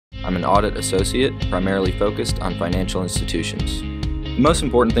I'm an audit associate, primarily focused on financial institutions. The most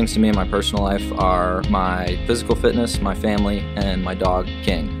important things to me in my personal life are my physical fitness, my family, and my dog,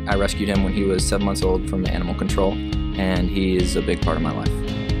 King. I rescued him when he was 7 months old from animal control, and he is a big part of my life.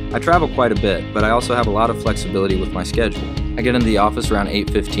 I travel quite a bit, but I also have a lot of flexibility with my schedule. I get into the office around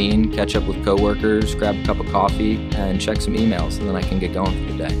 8:15, catch up with coworkers, grab a cup of coffee, and check some emails, and then I can get going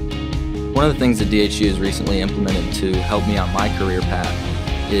for the day. One of the things that DHG has recently implemented to help me on my career path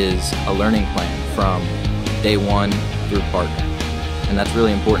is a learning plan from day one through partner. And that's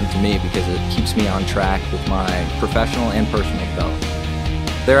really important to me because it keeps me on track with my professional and personal development.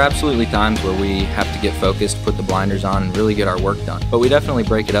 There are absolutely times where we have to get focused, put the blinders on, and really get our work done. But we definitely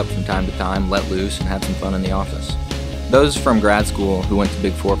break it up from time to time, let loose, and have some fun in the office. Those from grad school who went to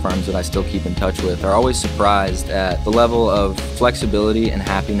Big Four firms that I still keep in touch with are always surprised at the level of flexibility and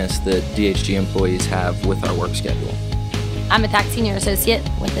happiness that DHG employees have with our work schedule. I'm a tax senior associate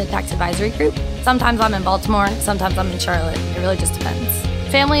with the tax advisory group. Sometimes I'm in Baltimore, sometimes I'm in Charlotte. It really just depends.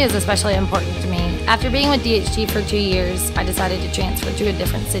 Family is especially important to me. After being with DHG for 2 years, I decided to transfer to a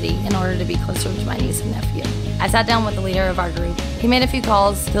different city in order to be closer to my niece and nephew. I sat down with the leader of our group. He made a few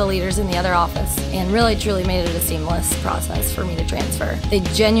calls to the leaders in the other office and really truly made it a seamless process for me to transfer. They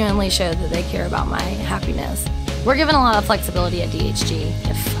genuinely showed that they care about my happiness. We're given a lot of flexibility at DHG.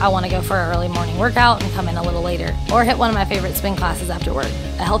 If I want to go for an early morning workout and come in a little later, or hit one of my favorite spin classes after work,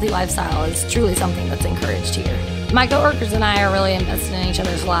 a healthy lifestyle is truly something that's encouraged here. My coworkers and I are really invested in each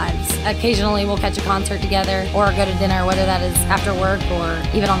other's lives. Occasionally we'll catch a concert together or go to dinner, whether that is after work or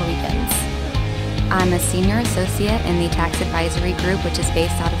even on the weekends. I'm a senior associate in the tax advisory group, which is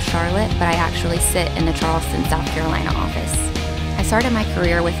based out of Charlotte, but I actually sit in the Charleston, South Carolina office. I started my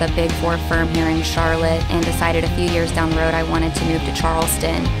career with a Big Four firm here in Charlotte and decided a few years down the road I wanted to move to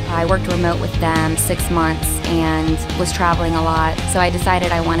Charleston. I worked remote with them 6 months and was traveling a lot, so I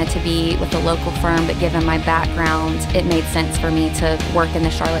decided I wanted to be with a local firm, but given my background, it made sense for me to work in the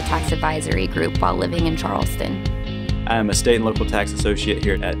Charlotte Tax Advisory Group while living in Charleston. I am a state and local tax associate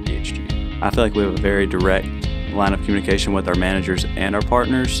here at DHG. I feel like we have a very direct line of communication with our managers and our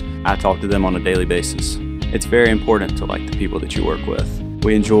partners. I talk to them on a daily basis. It's very important to like the people that you work with.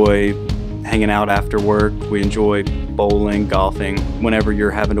 We enjoy hanging out after work. We enjoy bowling, golfing. Whenever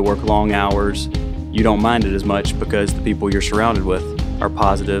you're having to work long hours, you don't mind it as much because the people you're surrounded with are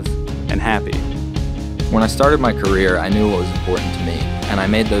positive and happy. When I started my career, I knew what was important to me, and I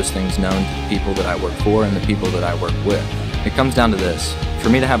made those things known to the people that I work for and the people that I work with. It comes down to this. For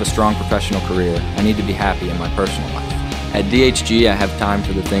me to have a strong professional career, I need to be happy in my personal life. At DHG, I have time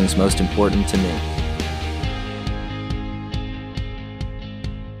for the things most important to me.